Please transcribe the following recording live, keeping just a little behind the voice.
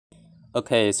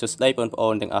Okay សួស្តីបងប្អូ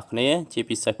នទាំងអស់គ្នាជា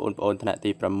ពិសេសបងប្អូនថ្នាក់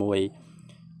ទី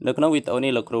 6 នៅក្នុងវីដេអូ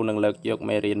នេះលោកគ្រូនឹងលើកយក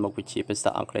មេរៀនមុខវិជ្ជាភាសា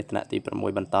អង់គ្លេសថ្នាក់ទី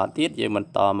 6 បន្តទៀតយើងបន្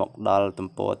តមកដល់ទំ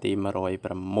ព័រទី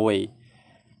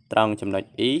 106 ត្រង់ចំណុច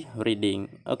E reading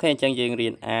អូខេអញ្ចឹងយើងរៀ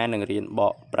នអាននិងរៀនប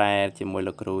កប្រែជាមួយ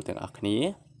លោកគ្រូទាំងអស់គ្នា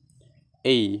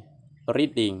E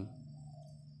reading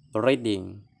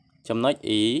ចំណុច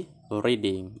E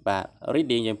reading បាទ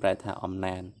reading យើងប្រែថាអំ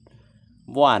ណាន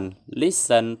 1.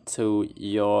 Listen to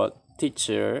your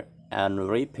teacher and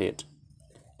repeat.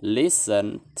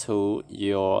 Listen to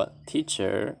your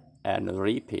teacher and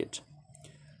repeat.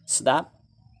 ស្ដាប់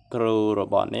គ្រូរ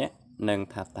បស់អ្នកនិង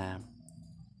ថាតាម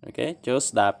អូខេចូល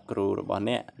ស្ដាប់គ្រូរបស់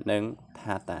អ្នកនិង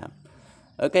ថាតាម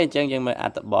អូខេអញ្ចឹងយើងមើលអ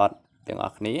ត្ថបទទាំងអ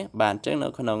ស់គ្នាបាទអញ្ចឹងនៅ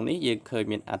ក្នុងនេះយើងឃើញ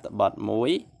មានអត្ថបទមួ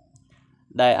យ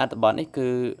ដែលអត្ថបទនេះគឺ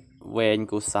វែង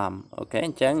គូសំអូខេអ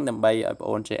ញ្ចឹងដើម្បីឲ្យបងប្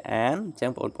អូនចេះអានអញ្ចឹ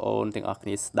ងបងប្អូនទាំងអស់គ្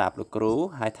នាស្ដាប់លោកគ្រូ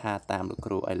ហើយថាតាមលោក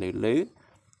គ្រូឲ្យលឺ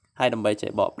ហើយដើម្បីចេះ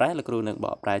បកប្រែលោកគ្រូនឹងប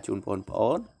កប្រែជូនបងប្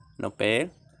អូននៅពេល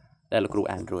ដែលលោកគ្រូ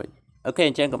អានរួចអូខេ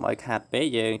អញ្ចឹងកុំឲ្យខាតពេក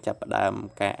យើងចាប់ផ្ដើម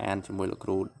ការអានជាមួយលោកគ្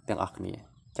រូទាំងអស់គ្នា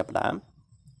ចាប់ផ្ដើម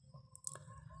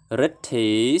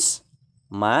Ritty's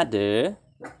mother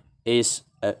is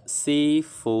a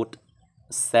seafood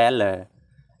seller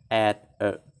at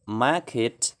a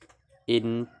market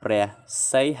in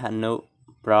page106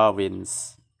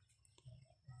 province.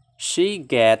 She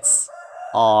gets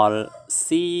all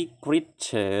sea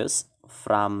creatures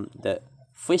from the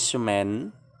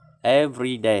fishermen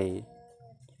every day.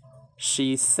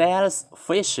 She sells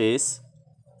fishes,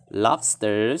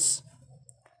 lobsters,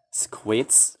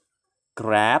 squids,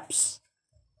 crabs,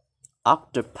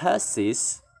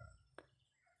 octopuses,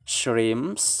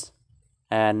 shrimps,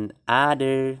 and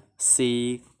other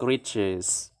sea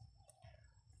creatures.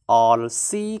 All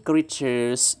sea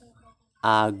creatures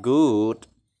are good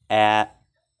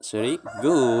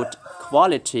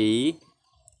quality,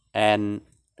 and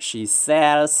she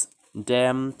sells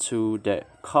them to the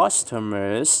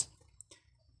customers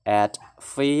at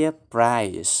fair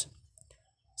price.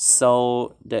 So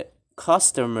the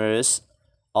customers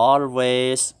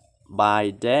always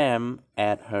buy them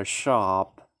at her shop.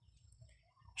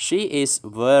 She is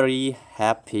very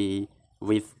happy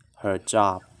with her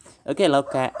job. អូខេឥឡូវ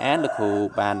ការអានលោកគ្រូ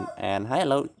បានអានហើយឥ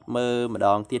ឡូវមើលម្ដ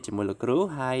ងទៀតជាមួយលោកគ្រូ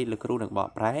ហើយលោកគ្រូនឹងបក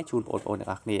ប្រែជូនបងប្អូនទាំ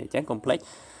ងអស់គ្នាអញ្ចឹងកុំភ្លេច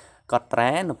កត់ត្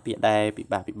រានៅពាក្យដែលពិ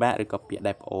បាកឬក៏ពាក្យ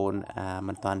ដែលបងប្អូន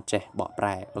មិនទាន់ចេះបកប្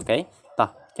រែអូខេតោះ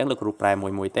អញ្ចឹងលោកគ្រូប្រែ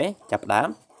មួយទេចាប់ផ្ដើម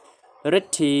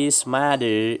Ritty's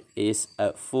mother is a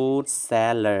food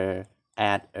seller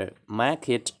at a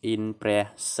market in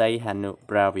page106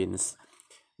 province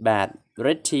បាទ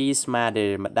Ritty's mother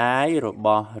ម្ដាយរប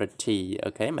ស់ Ritty អូ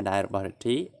ខេម្ដាយរបស់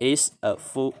Ritty is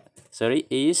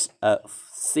a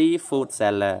seafood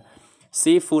seller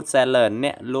អ្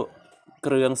នកលក់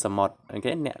គ្រឿងសមុទ្រអូ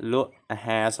ខេអ្នកលក់អា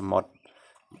ហារសមុទ្រ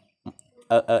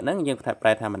ហ្នឹងយើងប្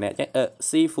រែថាម្នាក់អញ្ចឹង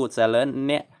seafood seller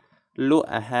អ្នកលក់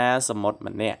អាហារសមុទ្រ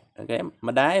ម្នាក់អូខេ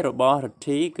ម្ដាយរបស់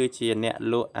Ritty គឺជាអ្នក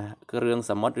លក់គ្រឿង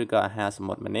សមុទ្រឬក៏អាហារស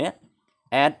មុទ្រម្នាក់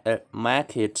at a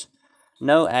market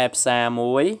នៅឯផ្សារ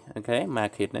មួយអូខេ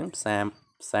market ហ្នឹងផ្សារ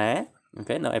អូ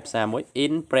ខេនៅឯផ្សារមួយ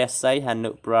in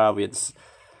page106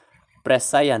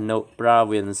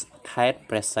 province ខេត្ត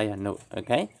ព្រះសីហនុអូ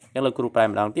ខេអញ្ចឹងលោកគ្រូប្រែ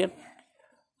ម្ដងទៀត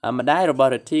ម្ដាយរប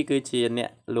ស់ Ritty គឺជាអ្នក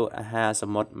លក់អាហារស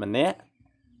មុទ្រម្នាក់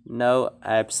នៅ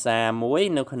ឯផ្សារមួយ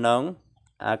នៅក្នុង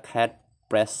ខេត្ត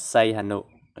ព្រះសីហនុ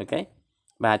អូខេ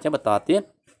បាទអញ្ចឹងបន្តទៀត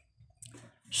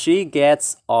She gets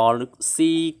all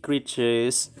sea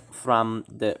creatures from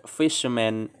the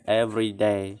fishermen every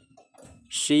day.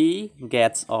 She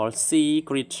gets all sea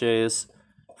creatures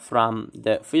from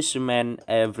the fishermen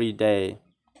every day.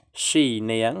 She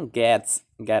នាង gets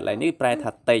ឡើយនេះប្រែ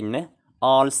ថាទិញណា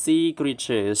all sea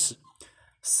creatures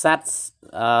សត្វ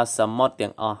សមុទ្រ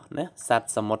ទាំងអស់ណាសត្វ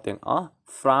សមុទ្រទាំងអស់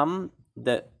from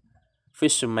the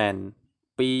fishermen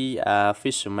ពី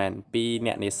fishermen ពី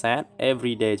អ្នកនេសាទ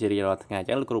every day ជារៀងរាល់ថ្ងៃអញ្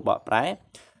ចឹងលោកគ្រូបកប្រែ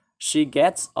She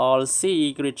gets all sea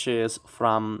creatures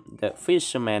from the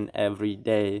fishermen every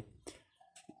day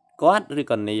គាត់ឬ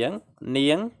ក៏នា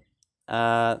ង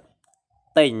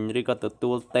ទិញឬក៏ទ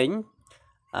ទួលទិញ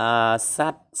ស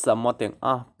ត្វសមុទ្រទាំងអ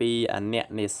ស់ពីអ្នក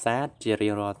នេសាទជារៀ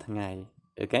ងរាល់ថ្ងៃ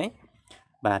អូខេ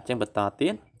បាទអញ្ចឹងបន្តទៀ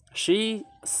ត She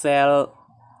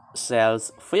sells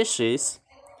fishes,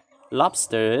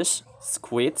 lobsters,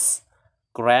 squids,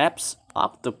 crabs,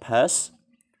 octopus,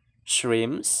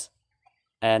 shrimps,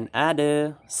 and other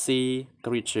sea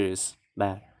creatures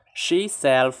បាទ She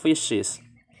sells fishes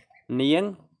នាង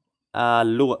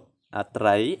លក់ត្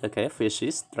រីអូខេ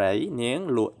fishes ត្រីនាង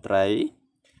លក់ត្រី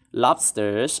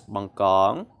lobsters បង្ក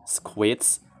ង squids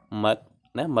មឹក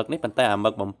ណាមឹកនេះប៉ុន្តែអាមឹ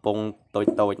កបំពង់តូច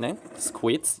ហ្នឹង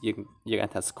squids យើងអា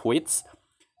ចថា squids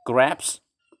crabs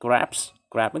crab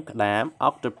ហ្នឹងក្តាម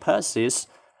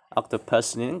octopus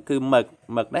នេះគឺមឹ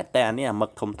កដែរតែអានេះអាមឹក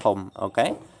ធំអូខេ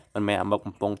មិនមែនអាមឹក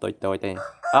បំពង់តូចទេ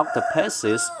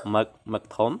octopuses មឹក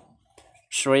ធំ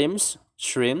shrimps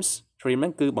ហ្នឹ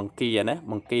ងគឺបង្គាណា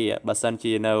បង្គាបើសិន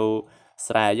ជានៅ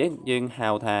ស្រែយើងហៅ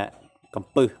ថាកំ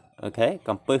ពឹសអូខេ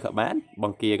កំពឹសក៏បានប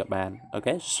ង្គាក៏បានអូ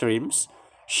ខេ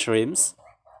shrimps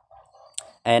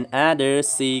and other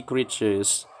sea creatures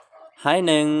ហើយ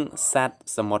នឹងសត្វ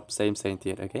សមុទ្រផ្សេង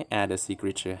ទៀតអូខេ other sea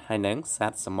creature ហើយនឹងស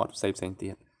ត្វសមុទ្រផ្សេង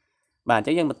ទៀតបាទអញ្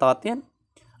ចឹងយើងបន្តទៀត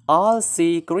all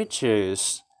sea creatures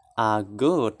are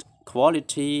good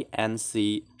quality and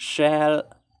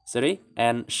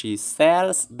she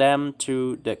sells them to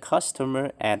the customer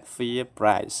at fair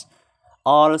price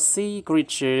all sea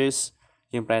creatures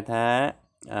យើងប្រែថា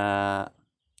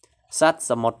សត្វ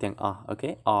សមុទ្រទាំងអស់អូខេ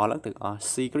all ទាំងអស់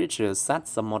sea creatures សត្វ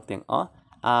សមុទ្រទាំងអស់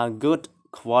are good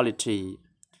quality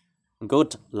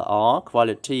good ល្អ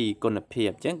quality គុណភាព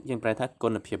អញ្ចឹងយើងប្រែថាគុ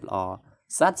ណភាពល្អ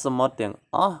សត្វសមុទ្រទាំង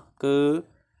អស់គឺ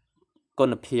គុ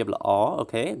ណភាពល្អអូ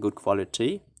ខេ good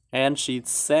quality and she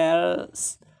sells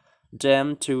them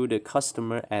to the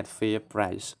customer at fair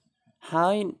price ហើ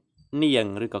យនាង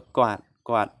ឬក៏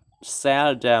គាត់ sell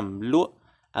them លក់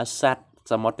អាសត្វ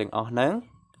សមុទ្រទាំងអស់ហ្នឹង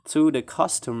to the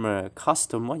customer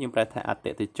យើងប្រែថាអ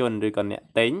តិថិជនឬក៏អ្នក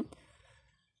ទិញ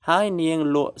ហើយនាង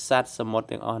លក់សត្វសមុទ្រ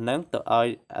ទាំងអស់ហ្នឹងទៅឲ្យ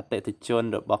អតិថិជន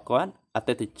របស់គាត់អ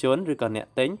តិថិជនឬក៏អ្នក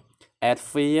ទិញ at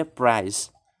fair price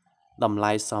តម្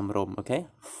លៃសមរម្យអូខេ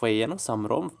fair ហ្នឹងសម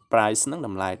រម្យ price ហ្នឹងត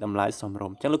ម្លៃសមរ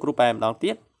ម្យអញ្ចឹងលោកគ្រូបែរម្ដង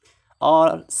ទៀត all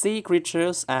sea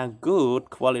creatures are good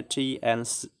quality and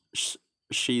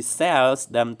she sells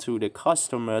them to the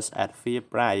customers at fair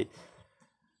price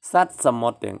សត្វសមុ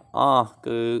ទ្រទាំងអស់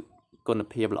គឺគុណ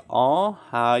ភាពល្អ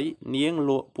ហើយនាង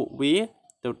លក់ពួកវា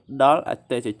ទៅដល់អ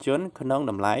តិថិជនក្នុង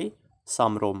តម្លៃស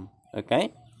មរម្យអូខេ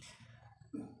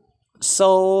so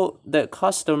the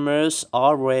customers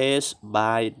always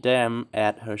buy them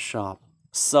at her shop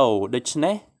so ដូច្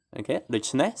នេះអូខេដូ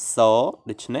ច្នេះ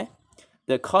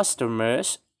the customers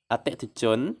អតិថិជ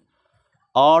ន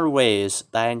always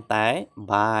តែងតែ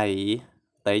buy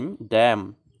ទិញ them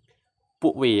ពួ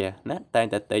កវាណាតែង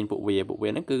តែទិញពួកវា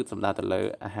ហ្នឹងគឺសំដៅទៅលើ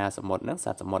អាហារសមុទ្រហ្នឹងស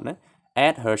ត្វសមុទ្រហ្នឹង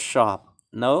at her shop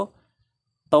នៅ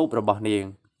តូបរបស់នាង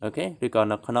អូខេឬក៏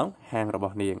នៅក្នុងហាងរប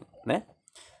ស់នាងណា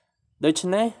ដូច្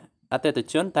នេះអតិថិ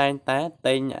ជនតែងតែ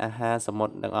ទិញអាហារសមុ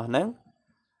ទ្រទាំងអស់ហ្នឹង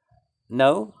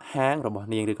នៅហាងរបស់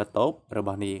នាងឬក៏តូបរប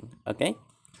ស់នាងអូខេ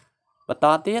បន្ត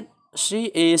ទៀត she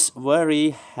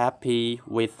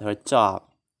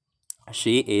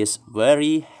is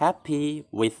very happy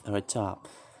with her job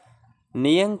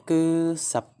នាងគឺ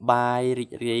សប្បាយរី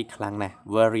ករាយខ្លាំងណាស់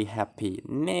very happy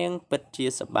នាងពិតជា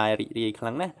សប្បាយរីករាយខ្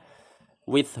លាំងណាស់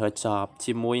with her job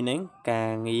ជាមួយនឹងកា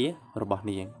រងាររបស់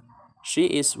នាង she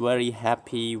is very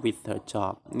happy with her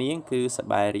job នាងគឺសប្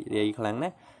បាយរីករាយខ្លាំងណា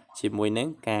ស់ជាមួយនឹង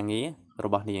ការងាររ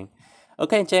បស់នាងអូ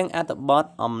ខេអញ្ចឹងអត្ថបទ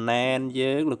អំណាន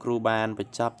យើងលោកគ្រូបានប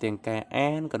ញ្ចប់ទាំងការអា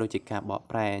នក៏ដូចជាការបក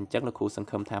ប្រែអញ្ចឹងលោកគ្រូសង្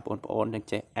ឃឹមថាបងប្អូននឹង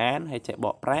ចេះអានហើយចេះប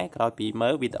កប្រែក្រោយពីមើ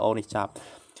លវីដេអូនេះចប់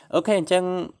អូខេអញ្ចឹង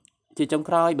ជាចុង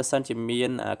ក្រោយបើសិនជាមា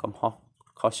នកំហុស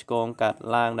ខុសឆ្គងកើត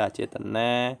ឡើងដោយចេត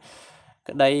នា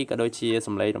ក្តីក៏ដូចជាស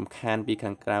ម្លេងរំខានពី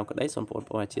ខាងក្រៅក្តីសូមបង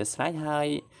ប្អូនអធិស្ឋានហើយ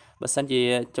បើសិនជា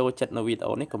ចូលចិត្តនៅវីដេ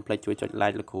អូនេះកុំភ្លេចជួយចុច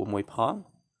like លោកគ្រូមួយផង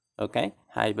អូខេ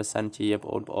ហើយបើសិនជាប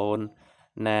ងប្អូន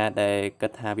ណាដែលគិ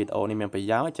តថាវីដេអូនេះមានប្រ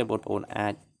យោជន៍ចឹងបងប្អូនអា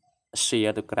ច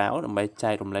share ទៅក្រៅដើម្បី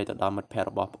ចែករំលែកទៅដល់មិត្តភ័ក្តិ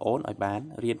របស់បងប្អូនឲ្យបាន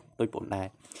រៀនដូចបងដែរ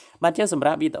បាទចឹងសម្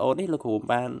រាប់វីដេអូនេះលោកគ្រូ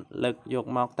បានលើកយក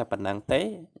មកតែប៉ុណ្្នឹងទេ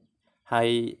ហើយ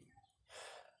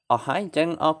អស់ហើយអញ្ចឹង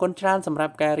អរគុណច្រើនសម្រា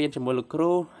ប់ការរៀនជាមួយលោកគ្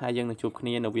រូហើយយើងនឹងជួបគ្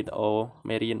នានៅវីដេអូ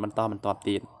មេរៀនបន្ត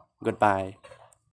ទៀត Goodbye